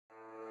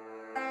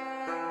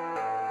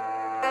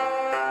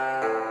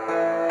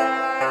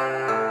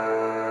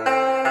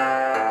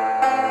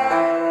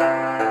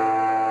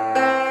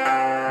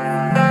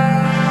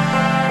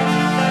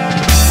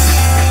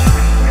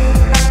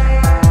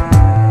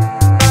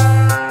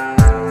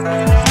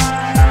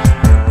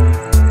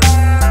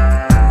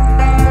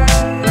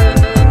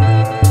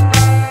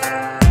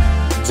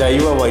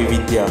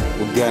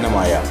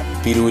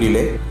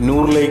തിരൂരിലെ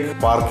നൂർ ലേക്ക്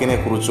പാർക്കിനെ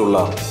കുറിച്ചുള്ള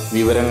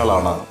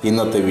വിവരങ്ങളാണ്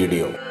ഇന്നത്തെ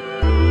വീഡിയോ.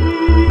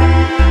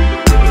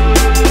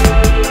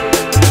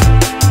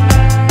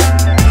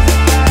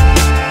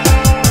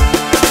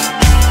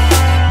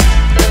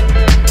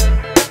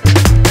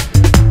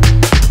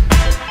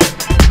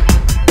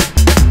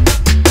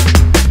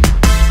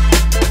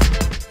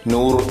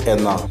 നൂർ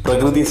എന്ന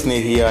പ്രകൃതി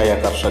സ്നേഹിയായ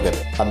കർഷകൻ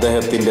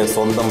അദ്ദേഹത്തിന്റെ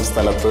സ്വന്തം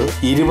സ്ഥലത്ത്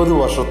 20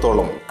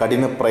 വർഷത്തോളം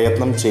കഠിന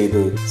പ്രയത്നം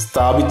ചെയ്ത്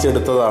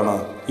സ്ഥാപിച്ചെടുത്തതാണ്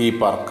ഈ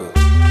പാർക്ക്.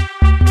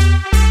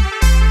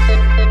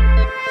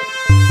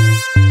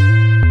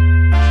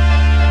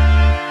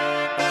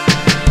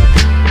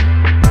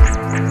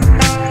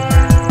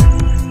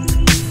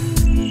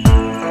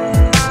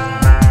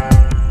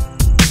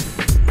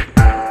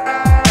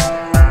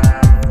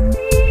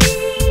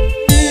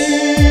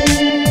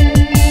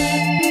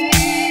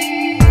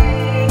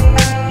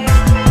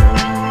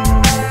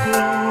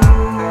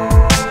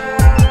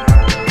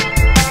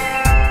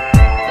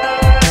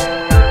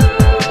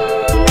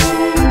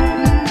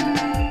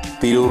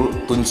 തിരൂർ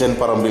തുഞ്ചൻ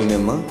പറമ്പിൽ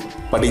നിന്ന്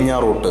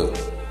പടിഞ്ഞാറോട്ട്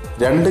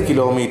 2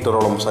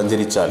 കിലോമീറ്ററോളം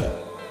സഞ്ചരിച്ചാൽ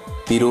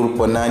തിരൂർ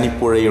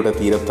പൊന്നാനിപ്പുഴയുടെ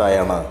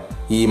തീരത്തായാണ്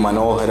ഈ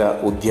മനോഹര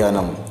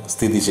ഉദ്യാനം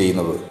സ്ഥിതി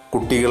ചെയ്യുന്നത്.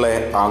 കുട്ടികളെ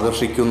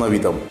ആകർഷിക്കുന്ന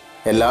വിധം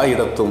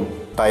എല്ലായിടത്തും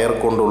ടയർ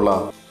കൊണ്ടുള്ള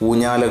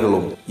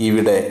ഊഞ്ഞാലകളും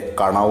ഇവിടെ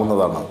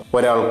കാണാവുന്നതാണ്.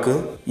 ഒരാൾക്ക്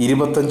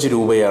 25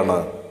 രൂപയാണ്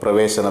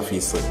പ്രവേശന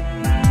ഫീസ്.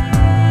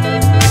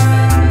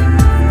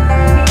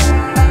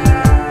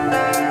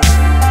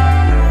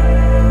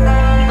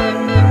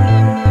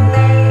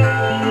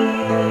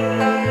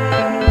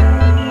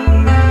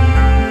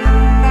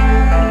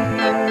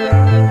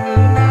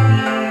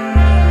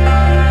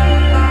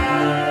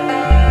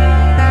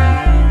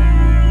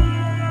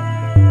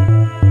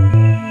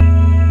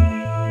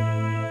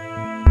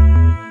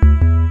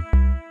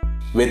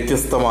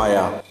 വ്യത്യസ്തമായ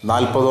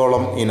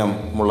 40ഓളം ഇനം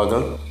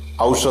മുളകൾ,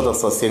 ഔഷധ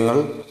സസ്യങ്ങൾ,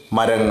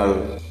 മരങ്ങൾ,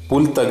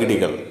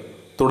 പുൽത്തകിടികൾ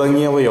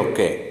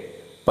തുടങ്ങിയവയൊക്കെ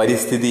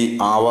പരിസ്ഥിതി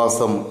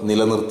ആവാസം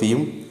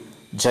നിലനിർത്തിയും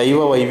ജൈവ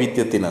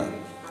വൈവിധ്യത്തിന്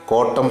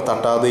കോട്ടം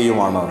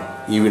തട്ടാതെയുമാണ്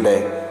ഇവിടെ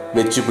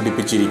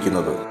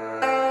വെച്ചുപിടിപ്പിച്ചിരിക്കുന്നത്.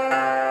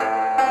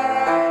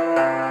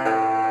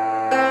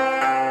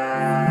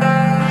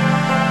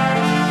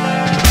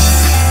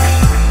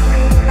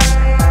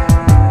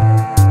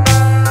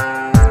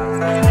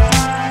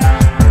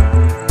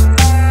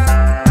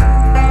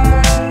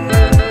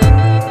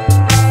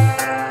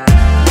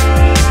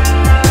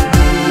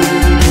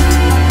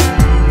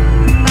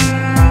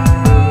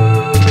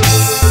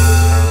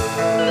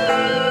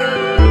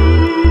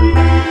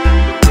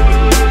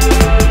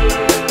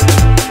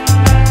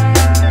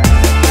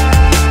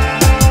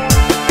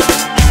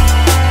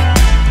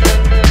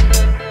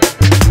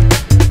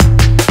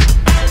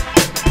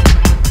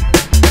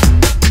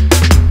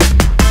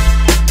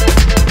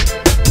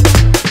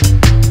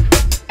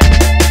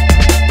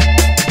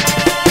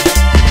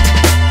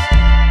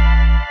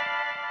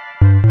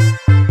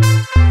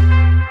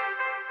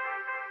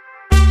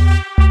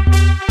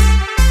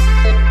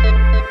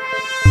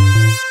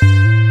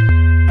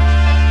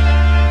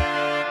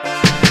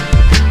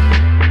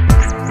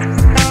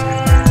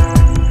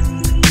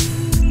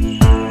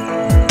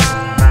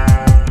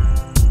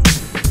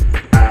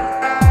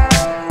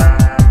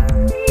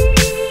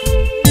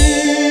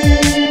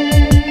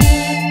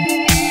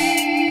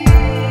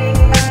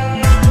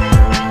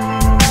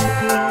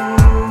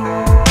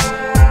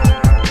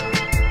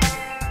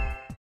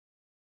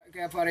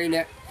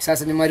 കേപ്പാറയിലെ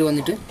ശാസ്ത്രജ്ഞന്മാർ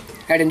വന്നിട്ട്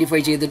ഐഡൻറ്റിഫൈ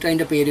ചെയ്തിട്ട്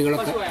അതിൻ്റെ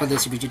പേരുകളൊക്കെ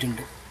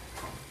പ്രദർശിപ്പിച്ചിട്ടുണ്ട്.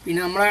 പിന്നെ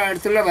നമ്മളെ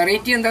അടുത്തുള്ള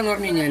വെറൈറ്റി എന്താണെന്ന്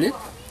പറഞ്ഞു കഴിഞ്ഞാൽ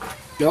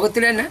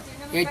ലോകത്തിലെ തന്നെ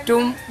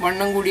ഏറ്റവും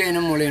വണ്ണം കൂടിയ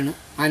ഇനം മുളയാണ്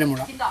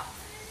ആനമുള.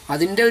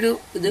 അതിൻ്റെ ഒരു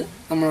ഇത്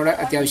നമ്മളവിടെ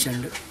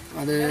അത്യാവശ്യമുണ്ട്.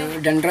 അത്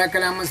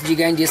ഡെൻഡ്രാക്കലാമസ്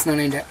ജിഗാൻറ്റിയസ്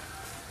എന്നാണ് അതിൻ്റെ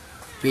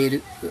പേര്.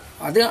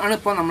 അത് ആണ്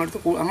ഇപ്പോൾ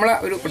നമ്മളെ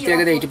ഒരു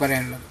പ്രത്യേകതയായിട്ട്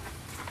പറയാനുള്ളത്.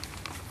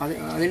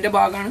 അതിൻ്റെ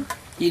ഭാഗമാണ്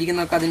ഈ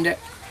ഇരിക്കുന്നതൊക്കെ അതിൻ്റെ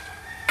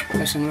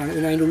വശങ്ങളാണ്.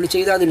 പിന്നെ അതിൻ്റെ ഉള്ളിൽ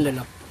ചെയ്താൽ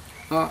അതില്ലല്ലോ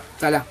ആ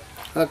തല,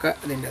 അതൊക്കെ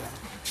അതിൻ്റെതാണ്.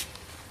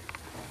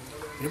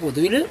 പിന്നെ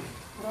പൊതുവിൽ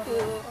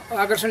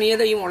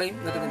ആകർഷണീയത ഈ മുളയും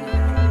ഇതൊക്കെ തന്നെ.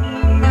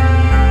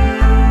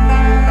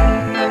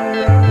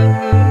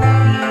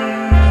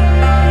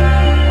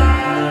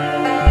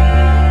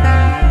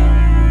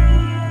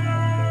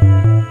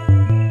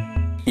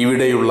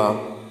 ഇവിടെയുള്ള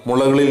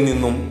മുളകളിൽ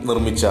നിന്നും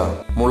നിർമ്മിച്ച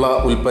മുള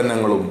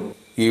ഉൽപ്പന്നങ്ങളും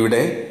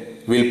ഇവിടെ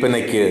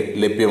വിൽപ്പനയ്ക്ക്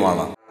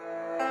ലഭ്യമാണ്.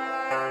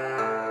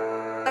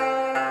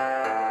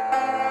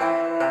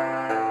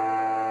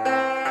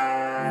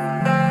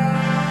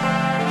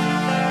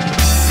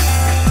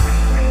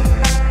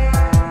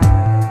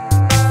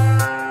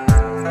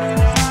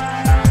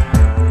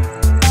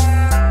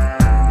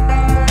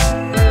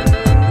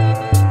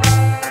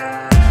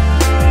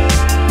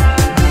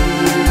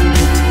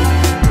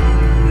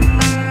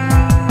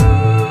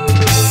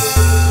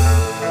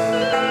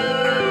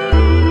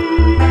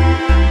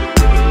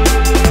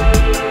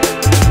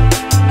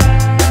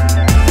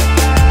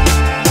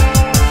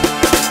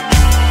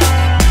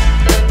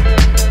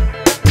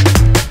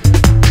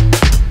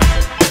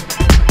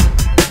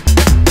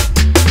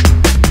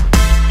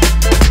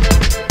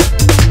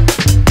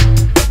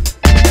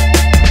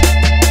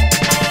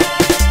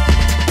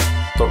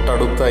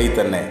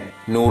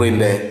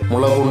 നൂറിന്റെ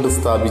മുള കൊണ്ട്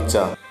സ്ഥാപിച്ച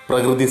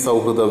പ്രകൃതി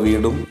സൗഹൃദ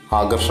വീടും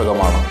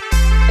ആകർഷകമാണ്.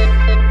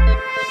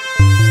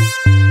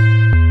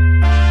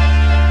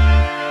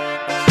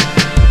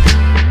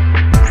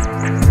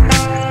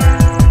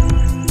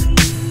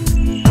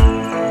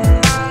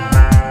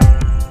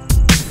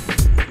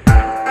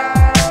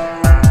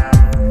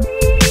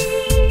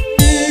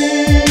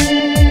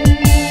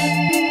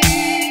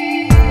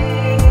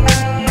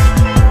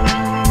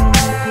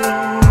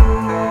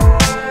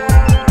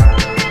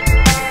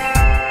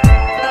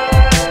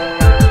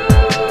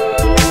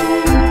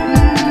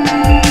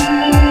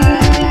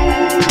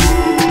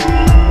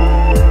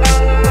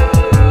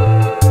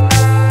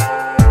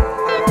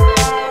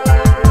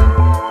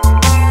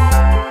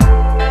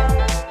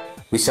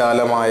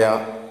 വിശാലമായ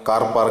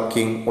കാർ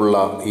പാർക്കിംഗ് ഉള്ള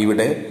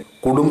ഇവിടെ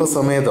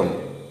കുടുംബസമേതം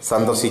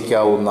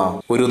സന്ദർശിക്കാവുന്ന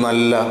ഒരു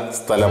നല്ല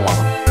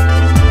സ്ഥലമാണ്.